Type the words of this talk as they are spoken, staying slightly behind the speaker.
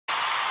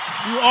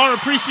You are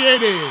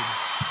appreciated.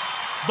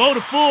 Vote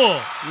a fool.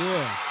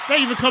 Yeah.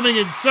 Thank you for coming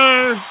in,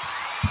 sir.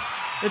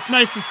 It's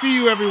nice to see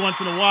you every once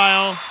in a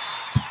while.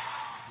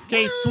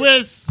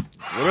 K-Swiss.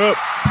 What up?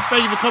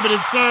 Thank you for coming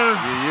in, sir.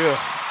 Yeah.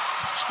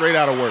 Straight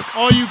out of work.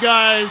 All you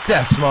guys.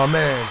 That's my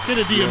man. Get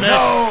a DMX.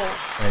 No.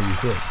 And you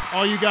feel.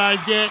 All you guys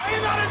get. Are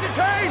you not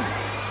entertained?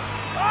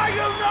 Are you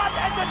not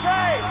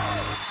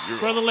entertained?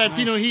 Brother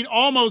Latino Heat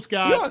almost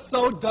got. You're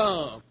so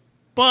dumb.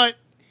 But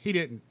he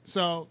didn't.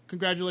 So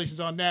congratulations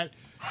on that.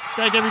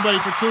 Thank everybody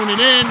for tuning in.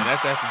 And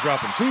that's after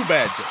dropping 2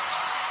 bad jokes.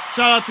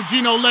 Shout out to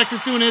Gino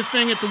Lexus doing his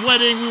thing at the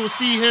wedding. We will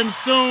see him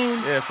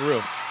soon. Yeah, for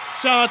real.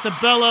 Shout out to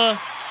Bella.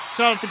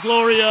 Shout out to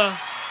Gloria.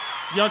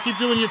 Y'all keep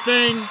doing your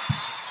thing.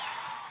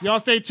 Y'all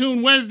stay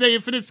tuned Wednesday.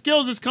 Infinite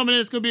Skills is coming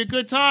in. It's going to be a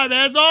good time.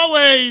 As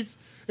always,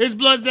 it's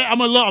Blunt Sessions. I'm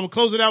going to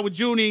close it out with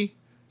Junie.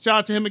 Shout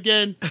out to him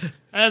again.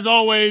 As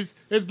always,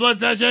 it's Blunt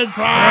Sessions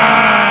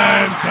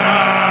Primetime.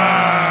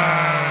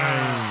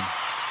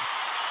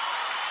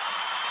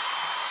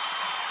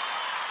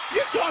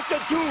 You're talking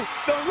to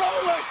the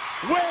Rolex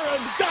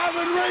wearing,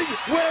 diamond ring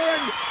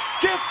wearing,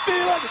 gift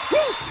stealing,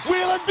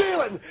 wheeling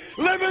dealing,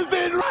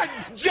 limousine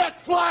riding, jet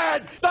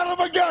flying, son of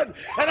a gun,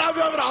 and I'm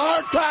having a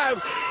hard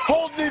time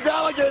holding these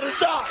alligators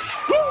down.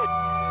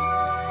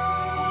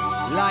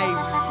 Life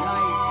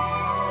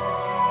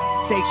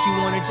takes you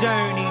on a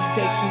journey,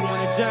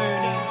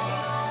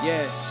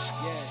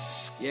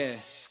 Yeah.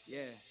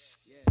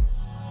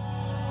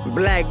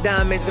 Black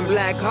diamonds and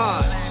black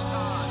hearts.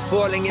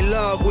 Falling in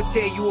love will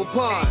tear you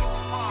apart.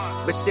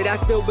 But shit, I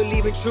still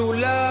believe in true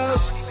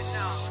love.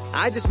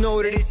 I just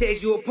know that it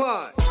tears you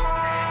apart.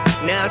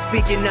 Now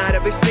speaking out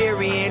of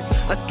experience,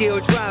 a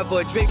skilled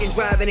driver, drinking,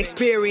 driving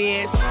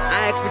experience.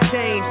 I ask for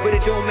change, but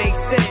it don't make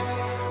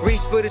sense.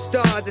 Reach for the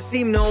stars, I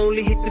seem to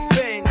only hit the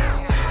fence.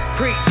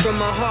 Preach from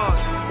my heart,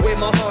 wear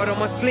my heart on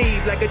my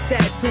sleeve like a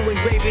tattoo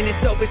engraving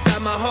itself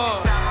inside my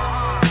heart.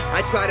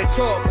 I try to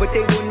talk, but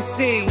they wouldn't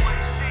see.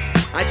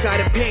 I try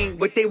to paint,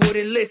 but they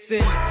wouldn't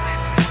listen.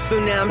 So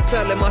now I'm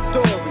telling my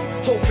story,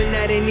 hoping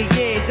that in the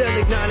end they'll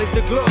acknowledge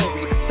the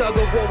glory. Tug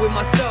of war with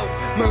myself,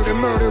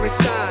 murder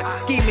inside.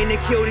 Scheming to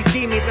kill these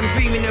demons, I'm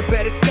dreaming of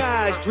better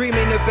skies.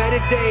 Dreaming of better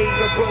days,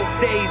 the broke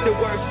days, the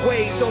worst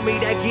ways. Show me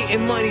that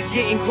getting money's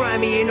getting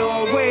grimy in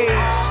all ways.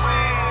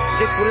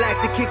 Just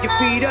relax and kick your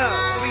feet up.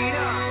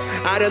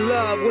 Out of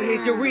love, well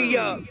here's your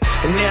re-up.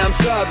 And now I'm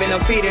starving,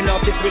 I'm feeding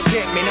off this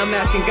resentment. I'm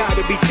asking God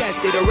to be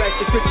tested, the rest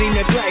is strictly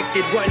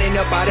neglected. Running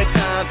up out of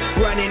time,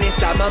 running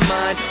inside my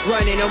mind.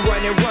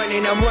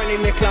 I'm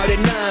running the cloud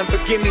at 9.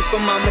 Forgive me for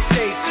my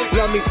mistakes,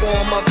 love me for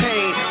all my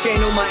pain.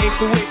 Channel my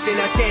intuition,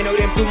 I channel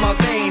them through my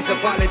veins.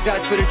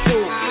 Apologize for the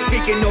truth,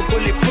 speaking no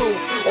bulletproof.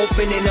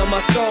 Opening up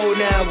my soul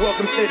now,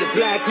 welcome to the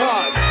Black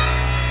Heart.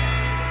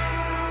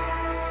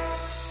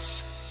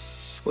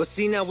 Well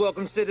see now,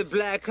 welcome to the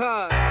Black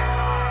Heart.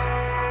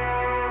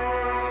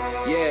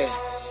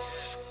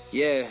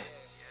 Yeah.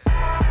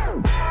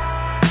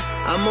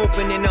 I'm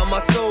opening up my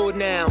soul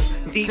now.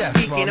 Deep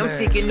seeking, I'm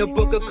seeking the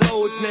book of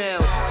codes now.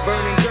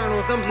 Burning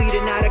journals, I'm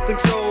bleeding out of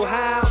control.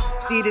 How?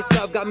 See, this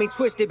stuff got me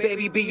twisted,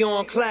 baby,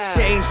 beyond clouds.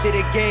 Change to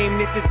the game,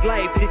 this is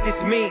life, this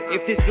is me.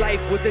 If this life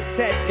was a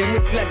test, then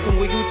which lesson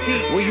will you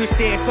teach? Will you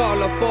stand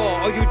tall or fall?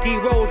 Or you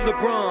D-Rose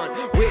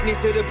LeBron? Witness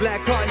to the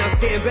Black Heart, now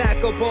stand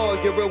back up all.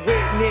 You're a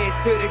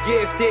witness to the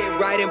gifted.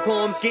 Writing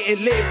poems,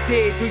 getting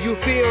lifted. Do you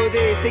feel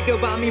this? Think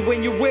about me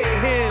when you're with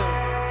him.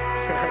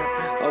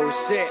 Oh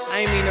shit,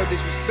 I ain't mean no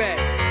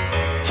disrespect.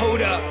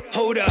 Hold up.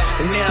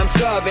 And now I'm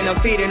starving, I'm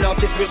feeding off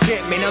this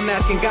resentment. I'm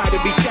asking God to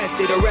be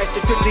tested, the rest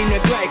is strictly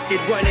neglected.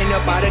 Running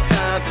up out of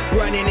time,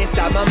 running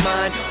inside my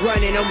mind. I'm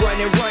running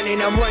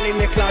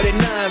the cloud at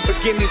 9.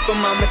 Forgive me for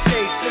my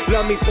mistakes,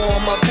 love me for all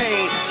my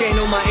pain.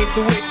 Channel my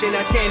intuition,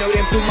 I channel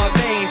them through my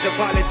veins.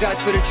 Apologize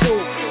for the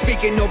truth,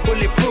 speaking no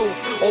bulletproof.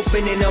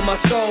 Opening up my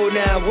soul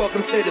now,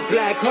 welcome to the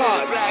Black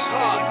Heart.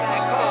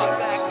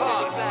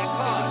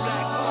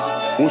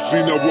 Well,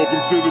 see now,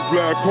 welcome to the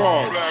Black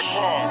Hearts.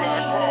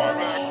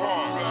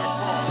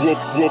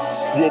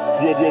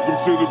 Welcome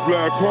to the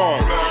Black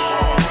Hearts.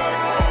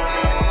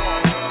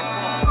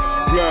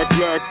 Black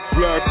Hearts.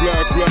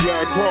 Black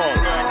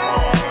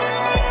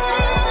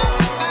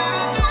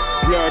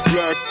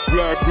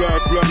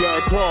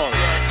Hearts.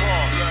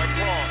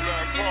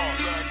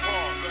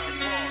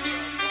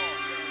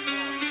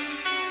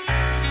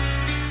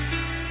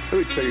 Let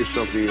me tell you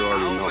something you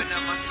already know.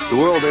 The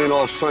world ain't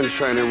all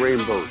sunshine and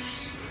rainbows.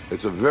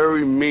 It's a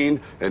very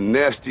mean and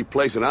nasty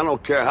place, and I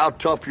don't care how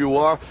tough you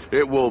are,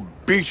 it will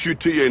beat you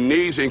to your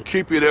knees and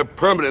keep you there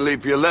permanently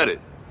if you let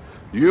it.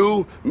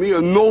 You, me,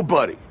 or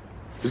nobody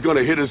is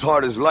gonna hit as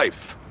hard as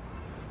life.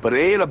 But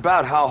it ain't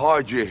about how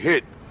hard you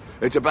hit.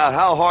 It's about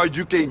how hard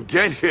you can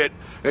get hit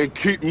and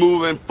keep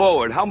moving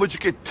forward. How much you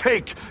can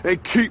take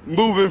and keep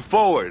moving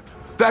forward.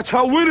 That's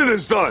how winning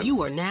is done.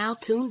 You are now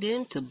tuned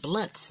in to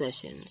Blunt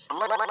Sessions.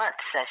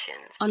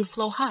 On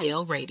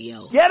Flowhio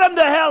Radio. Get him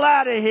the hell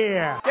out of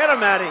here. Get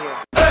him out of here.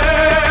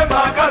 Hey,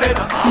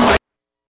 Macarena.